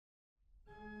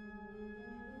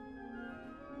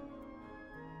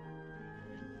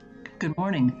Good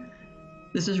morning.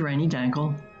 This is Rainey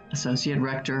Dankel, Associate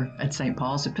Rector at St.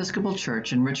 Paul's Episcopal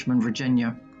Church in Richmond,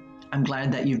 Virginia. I'm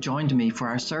glad that you've joined me for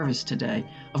our service today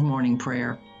of morning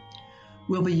prayer.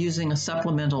 We'll be using a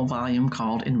supplemental volume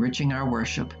called Enriching Our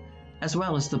Worship, as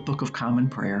well as the Book of Common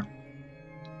Prayer.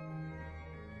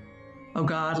 O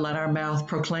God, let our mouth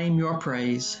proclaim your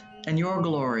praise and your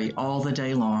glory all the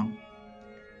day long.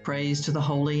 Praise to the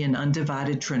holy and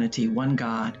undivided Trinity, one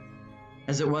God,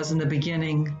 as it was in the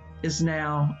beginning, is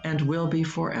now, and will be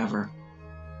forever.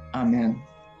 Amen.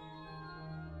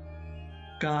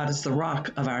 God is the rock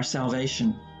of our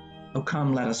salvation. O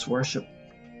come, let us worship.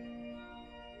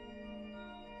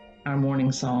 Our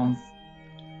morning psalm.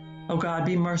 O God,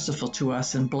 be merciful to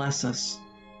us and bless us.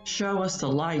 Show us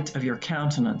the light of your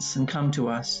countenance and come to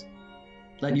us.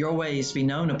 Let your ways be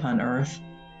known upon earth,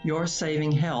 your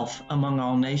saving health among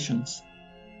all nations.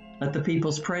 Let the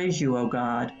peoples praise you, O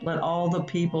God. Let all the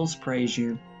peoples praise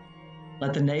you.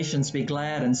 Let the nations be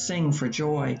glad and sing for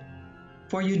joy.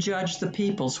 For you judge the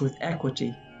peoples with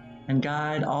equity and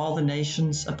guide all the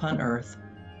nations upon earth.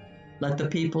 Let the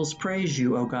peoples praise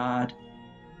you, O God.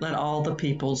 Let all the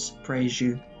peoples praise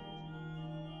you.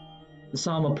 The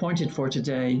psalm appointed for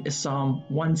today is Psalm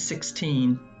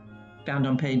 116, found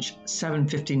on page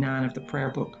 759 of the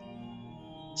prayer book.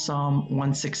 Psalm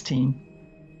 116.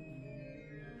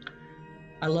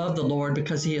 I love the Lord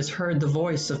because he has heard the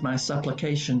voice of my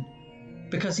supplication,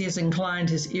 because he has inclined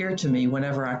his ear to me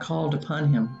whenever I called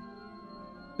upon him.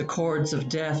 The cords of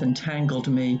death entangled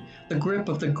me. The grip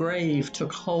of the grave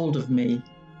took hold of me.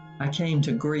 I came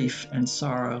to grief and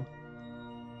sorrow.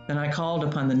 Then I called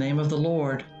upon the name of the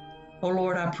Lord. O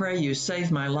Lord, I pray you,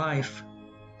 save my life.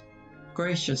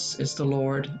 Gracious is the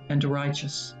Lord and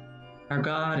righteous. Our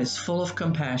God is full of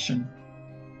compassion.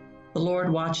 The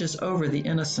Lord watches over the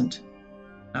innocent.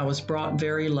 I was brought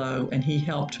very low, and he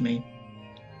helped me.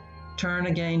 Turn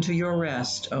again to your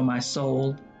rest, O my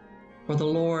soul, for the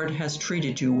Lord has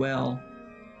treated you well.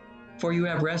 For you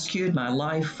have rescued my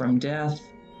life from death,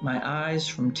 my eyes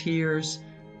from tears,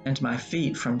 and my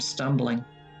feet from stumbling.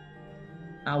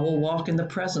 I will walk in the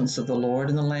presence of the Lord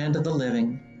in the land of the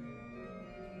living.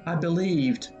 I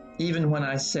believed, even when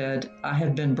I said, I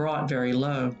have been brought very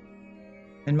low.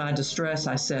 In my distress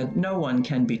I said, no one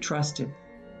can be trusted.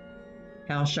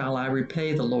 How shall I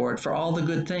repay the Lord for all the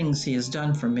good things he has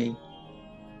done for me?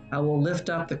 I will lift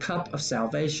up the cup of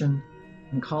salvation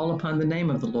and call upon the name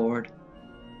of the Lord.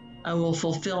 I will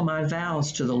fulfill my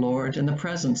vows to the Lord in the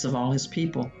presence of all his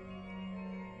people.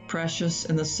 Precious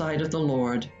in the sight of the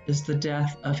Lord is the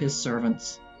death of his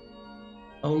servants.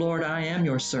 O Lord, I am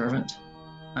your servant.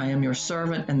 I am your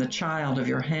servant and the child of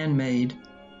your handmaid.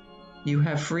 You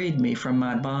have freed me from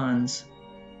my bonds.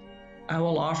 I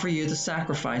will offer you the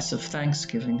sacrifice of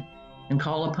thanksgiving and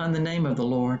call upon the name of the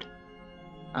Lord.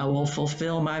 I will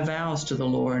fulfill my vows to the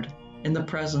Lord in the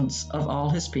presence of all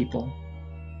his people,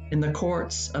 in the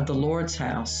courts of the Lord's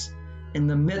house, in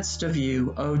the midst of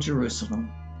you, O Jerusalem.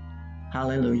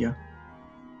 Hallelujah.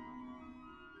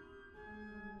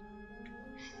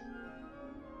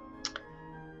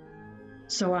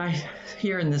 So I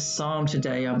hear in this psalm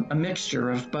today a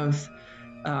mixture of both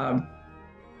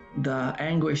the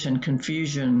anguish and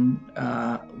confusion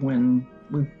when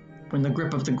the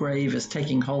grip of the grave is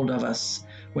taking hold of us.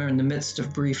 We're in the midst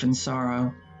of grief and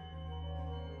sorrow.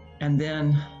 And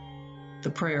then the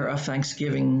prayer of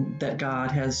thanksgiving that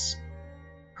God has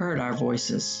heard our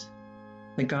voices,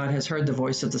 that God has heard the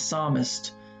voice of the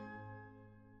psalmist.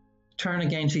 Turn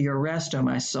again to your rest, O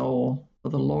my soul, for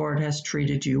the Lord has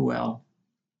treated you well.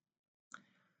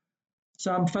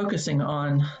 So I'm focusing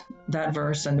on that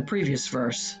verse and the previous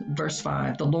verse, verse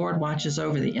 5. The Lord watches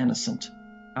over the innocent.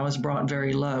 I was brought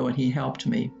very low, and he helped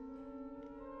me.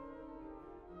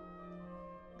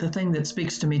 The thing that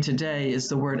speaks to me today is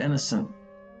the word innocent.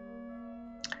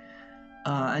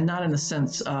 And not in the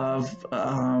sense of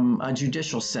a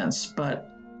judicial sense, but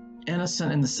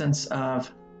innocent in the sense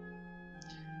of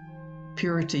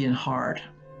purity in heart,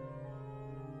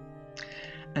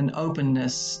 an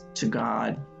openness to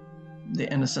God, the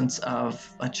innocence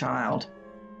of a child.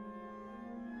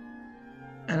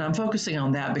 And I'm focusing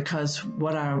on that because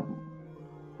what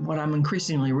I'm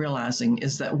increasingly realizing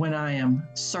is that when I am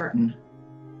certain,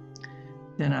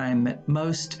 then I'm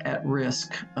most at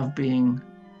risk of being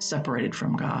separated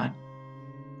from God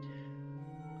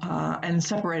and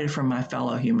separated from my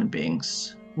fellow human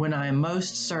beings. When I am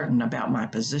most certain about my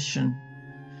position,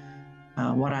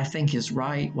 what I think is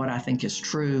right, what I think is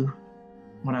true,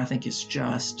 what I think is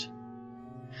just.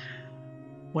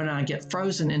 When I get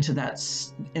frozen into that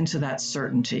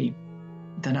certainty,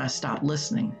 then I stop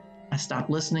listening. I stop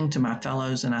listening to my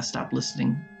fellows, and I stop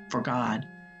listening for God.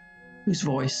 whose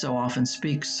voice so often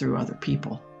speaks through other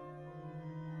people.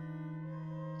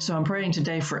 So I'm praying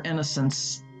today for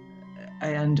innocence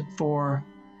and for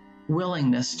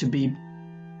willingness to be,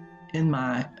 in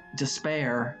my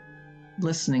despair,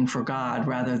 listening for God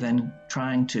rather than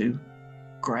trying to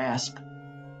grasp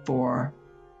for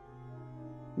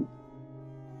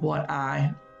what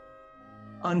I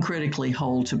uncritically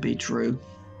hold to be true.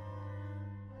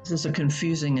 This is a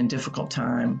confusing and difficult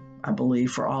time, I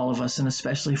believe, for all of us, and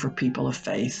especially for people of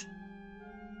faith,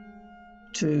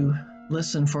 to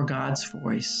listen for God's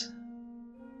voice,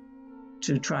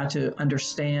 to try to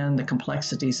understand the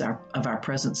complexities of our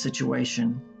present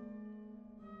situation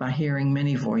by hearing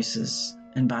many voices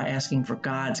and by asking for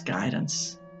God's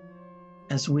guidance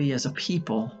as we as a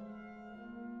people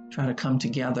try to come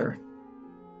together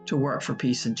to work for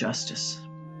peace and justice.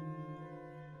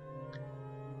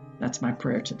 That's my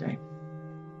prayer today.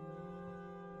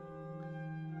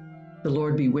 The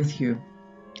Lord be with you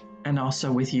and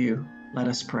also with you. Let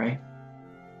us pray.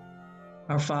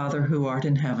 Our Father, who art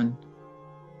in heaven,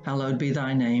 hallowed be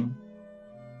thy name.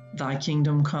 Thy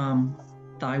kingdom come,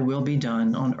 thy will be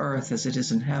done on earth as it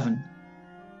is in heaven.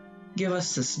 Give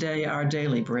us this day our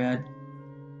daily bread,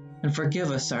 and forgive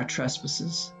us our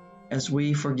trespasses, as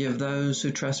we forgive those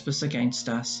who trespass against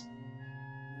us.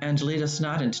 And lead us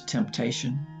not into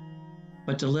temptation,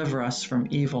 but deliver us from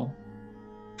evil.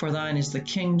 For thine is the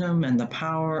kingdom and the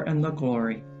power and the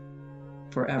glory,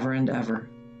 forever and ever.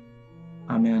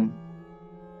 Amen.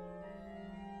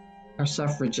 Our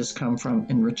suffrages come from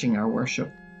enriching our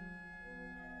worship.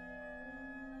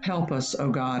 Help us, O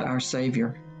God, our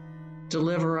Savior.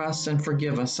 Deliver us and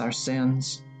forgive us our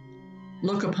sins.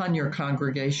 Look upon your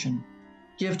congregation.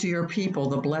 Give to your people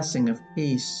the blessing of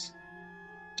peace.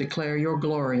 Declare your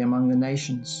glory among the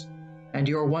nations and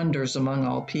your wonders among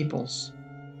all peoples.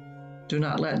 Do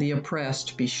not let the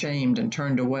oppressed be shamed and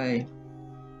turned away.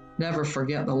 Never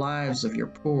forget the lives of your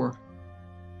poor.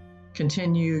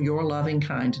 Continue your loving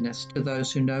kindness to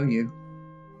those who know you,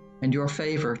 and your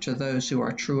favor to those who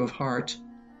are true of heart.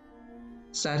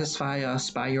 Satisfy us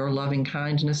by your loving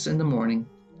kindness in the morning.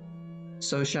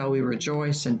 So shall we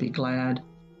rejoice and be glad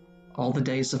all the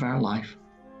days of our life.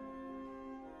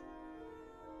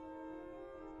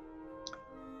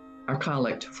 Our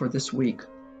collect for this week.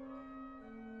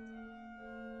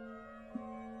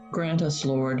 Grant us,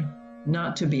 Lord,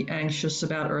 not to be anxious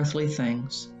about earthly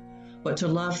things, but to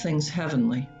love things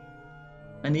heavenly.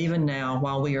 And even now,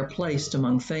 while we are placed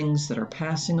among things that are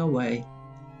passing away,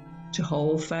 to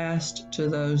hold fast to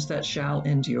those that shall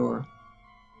endure.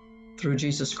 Through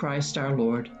Jesus Christ our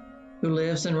Lord, who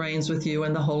lives and reigns with you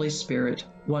and the Holy Spirit,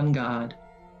 one God,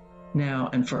 now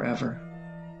and forever.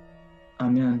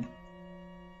 Amen.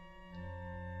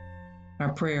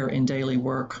 Our prayer in daily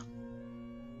work.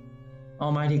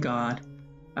 Almighty God,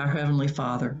 our Heavenly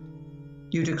Father,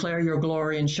 you declare your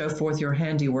glory and show forth your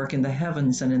handiwork in the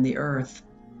heavens and in the earth.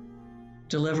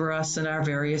 Deliver us in our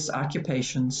various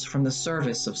occupations from the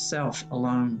service of self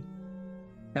alone,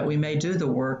 that we may do the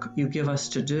work you give us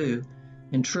to do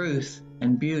in truth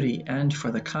and beauty and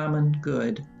for the common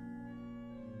good.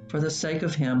 For the sake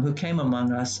of him who came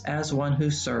among us as one who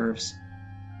serves,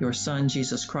 your Son,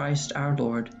 Jesus Christ, our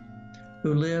Lord,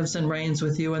 who lives and reigns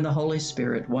with you in the Holy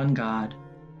Spirit, one God,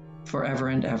 forever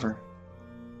and ever.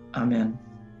 Amen.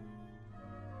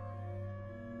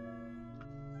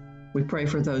 We pray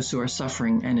for those who are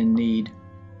suffering and in need.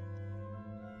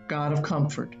 God of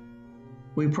comfort,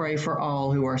 we pray for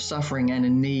all who are suffering and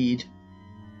in need,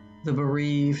 the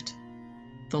bereaved,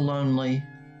 the lonely,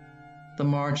 the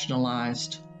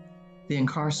marginalized, the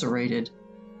incarcerated,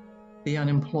 the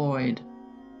unemployed,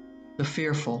 the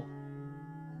fearful,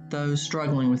 those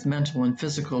struggling with mental and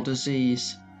physical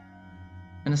disease,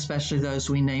 and especially those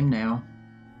we name now.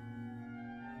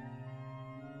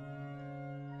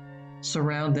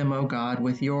 Surround them, O God,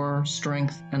 with your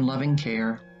strength and loving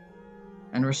care,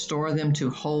 and restore them to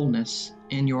wholeness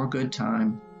in your good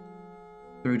time.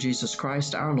 Through Jesus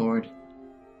Christ our Lord.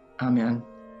 Amen.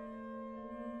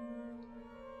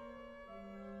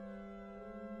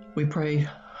 We pray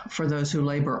for those who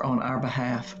labor on our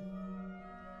behalf.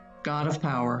 God of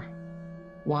power,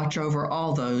 watch over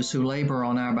all those who labor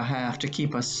on our behalf to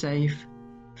keep us safe,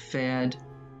 fed,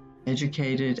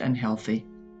 educated, and healthy.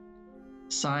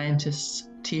 Scientists,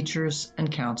 teachers,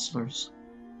 and counselors,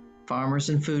 farmers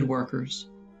and food workers,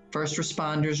 first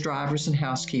responders, drivers, and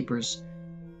housekeepers,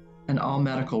 and all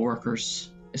medical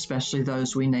workers, especially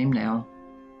those we name now.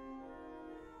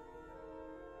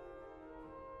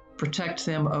 Protect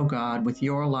them, O God, with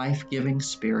your life-giving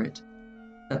spirit,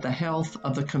 that the health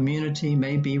of the community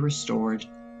may be restored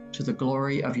to the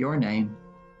glory of your name.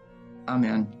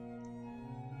 Amen.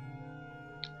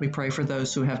 We pray for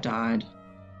those who have died.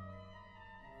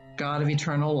 God of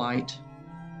eternal light,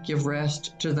 give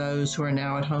rest to those who are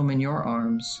now at home in your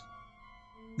arms,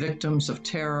 victims of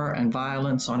terror and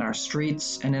violence on our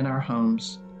streets and in our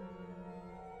homes,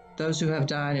 those who have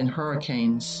died in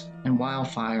hurricanes and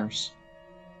wildfires,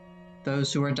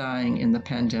 those who are dying in the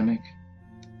pandemic,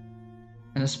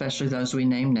 and especially those we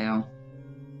name now.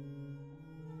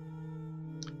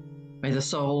 May the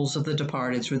souls of the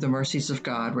departed through the mercies of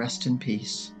God rest in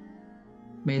peace.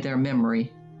 May their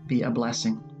memory be a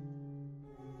blessing.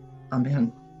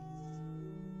 Amen.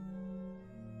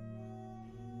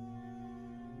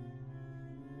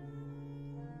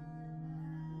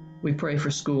 We pray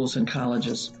for schools and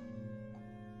colleges.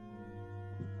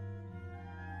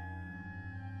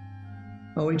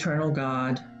 O eternal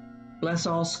God, bless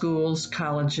all schools,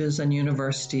 colleges, and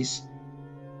universities,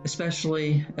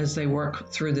 especially as they work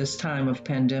through this time of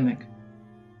pandemic,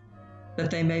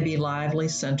 that they may be lively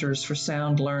centers for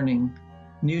sound learning,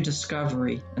 new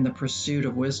discovery, and the pursuit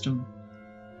of wisdom,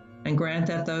 and grant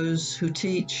that those who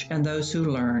teach and those who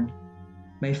learn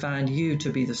may find you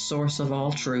to be the source of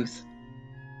all truth,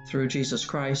 through Jesus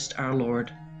Christ our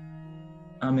Lord.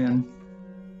 Amen.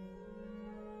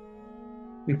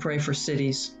 We pray for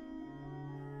cities.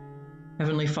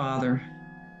 Heavenly Father,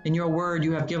 in your word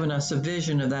you have given us a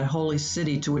vision of that holy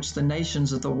city to which the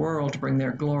nations of the world bring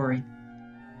their glory.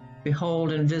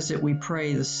 Behold and visit, we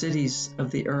pray, the cities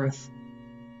of the earth.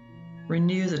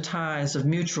 Renew the ties of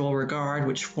mutual regard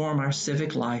which form our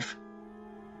civic life.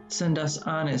 Send us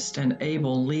honest and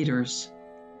able leaders.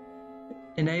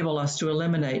 Enable us to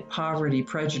eliminate poverty,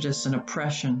 prejudice, and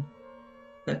oppression,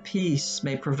 that peace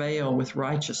may prevail with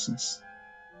righteousness,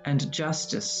 and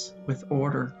justice with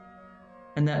order,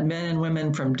 and that men and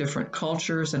women from different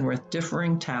cultures and with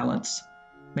differing talents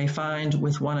may find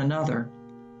with one another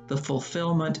the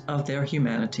fulfillment of their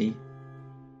humanity.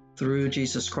 Through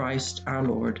Jesus Christ our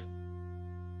Lord.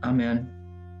 Amen.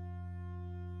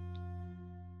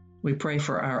 We pray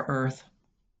for our earth.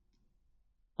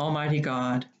 Almighty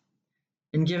God,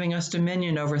 in giving us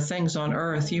dominion over things on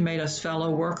earth, you made us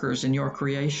fellow workers in your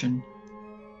creation.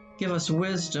 Give us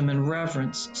wisdom and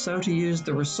reverence so to use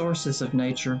the resources of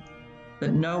nature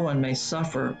that no one may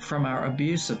suffer from our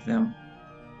abuse of them,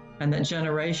 and that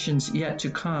generations yet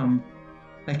to come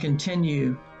may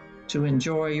continue to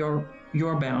enjoy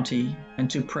your bounty and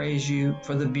to praise you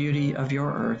for the beauty of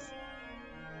your earth.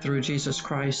 Through Jesus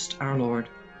Christ our Lord.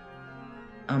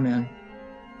 Amen.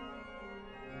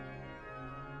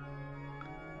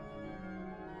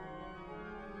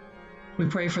 We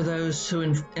pray for those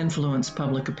who influence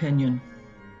public opinion.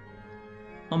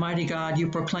 Almighty God, you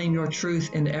proclaim your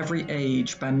truth in every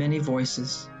age by many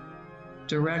voices.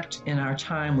 Direct in our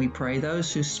time, we pray,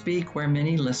 those who speak where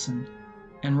many listen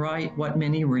and write what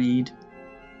many read,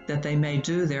 that they may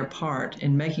do their part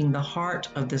in making the heart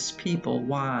of this people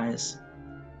wise,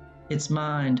 its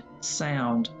mind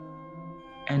sound,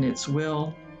 and its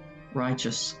will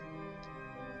righteous,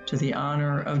 to the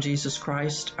honor of Jesus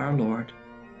Christ our Lord.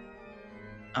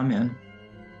 Amen.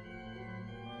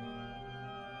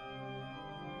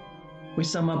 We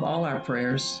sum up all our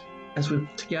prayers as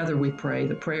together we pray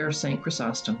the prayer of St.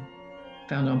 Chrysostom,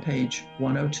 found on page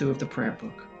 102 of the prayer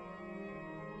book.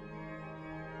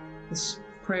 This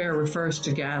prayer refers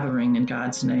to gathering in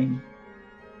God's name.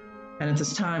 And at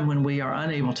this time when we are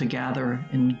unable to gather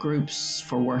in groups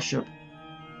for worship,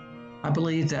 I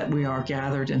believe that we are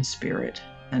gathered in spirit,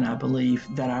 and I believe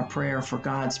that our prayer for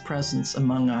God's presence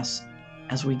among us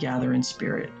as we gather in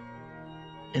spirit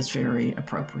is very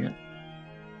appropriate.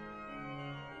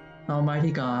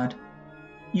 Almighty God,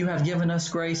 you have given us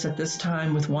grace at this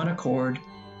time with one accord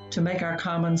to make our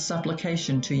common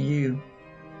supplication to you,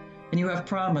 and you have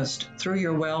promised through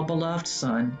your well-beloved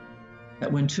Son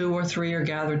that when 2 or 3 are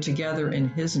gathered together in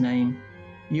his name,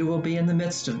 you will be in the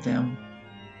midst of them.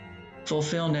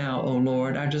 Fulfill now, O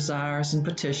Lord, our desires and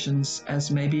petitions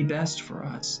as may be best for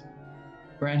us,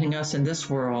 granting us in this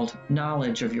world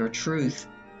knowledge of your truth,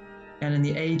 and in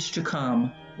the age to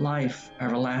come, life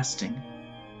everlasting.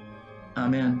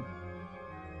 Amen.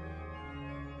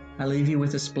 I leave you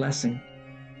with this blessing.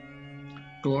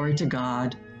 Glory to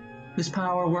God, whose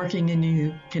power working in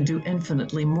you can do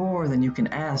infinitely more than you can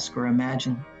ask or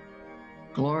imagine.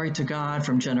 Glory to God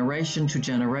from generation to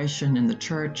generation in the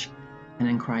Church and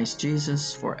in Christ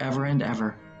Jesus forever and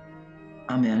ever.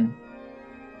 Amen.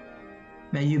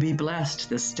 May you be blessed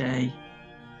this day.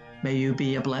 May you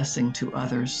be a blessing to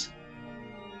others.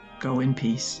 Go in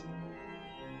peace.